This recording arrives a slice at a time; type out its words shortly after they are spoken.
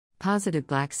Positive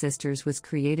Black Sisters was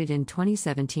created in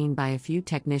 2017 by a few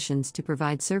technicians to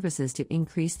provide services to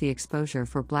increase the exposure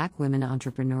for Black women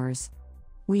entrepreneurs.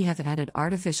 We have added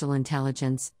artificial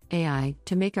intelligence, AI,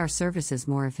 to make our services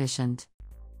more efficient.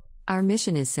 Our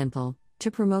mission is simple: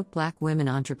 to promote Black women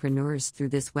entrepreneurs through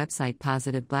this website,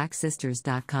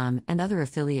 PositiveBlackSisters.com, and other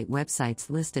affiliate websites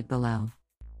listed below.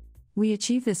 We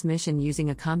achieve this mission using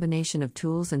a combination of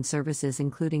tools and services,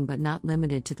 including but not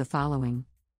limited to the following: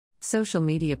 social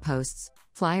media posts,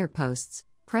 flyer posts,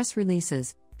 press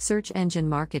releases, search engine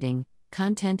marketing,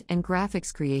 content and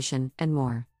graphics creation, and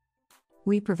more.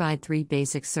 We provide 3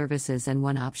 basic services and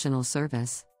 1 optional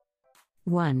service.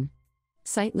 1.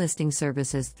 Site listing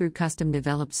services through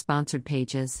custom-developed sponsored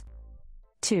pages.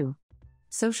 2.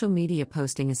 Social media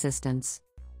posting assistance.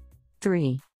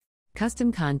 3.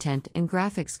 Custom content and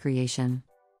graphics creation.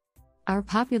 Our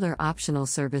popular optional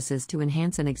services to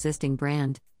enhance an existing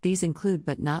brand, these include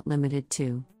but not limited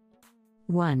to: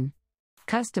 1.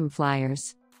 Custom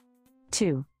flyers.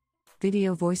 2.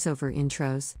 Video voiceover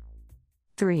intros.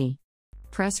 3.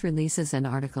 Press releases and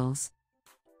articles.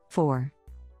 4.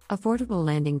 Affordable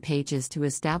landing pages to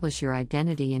establish your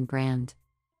identity and brand.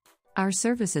 Our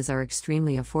services are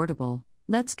extremely affordable.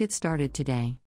 Let's get started today.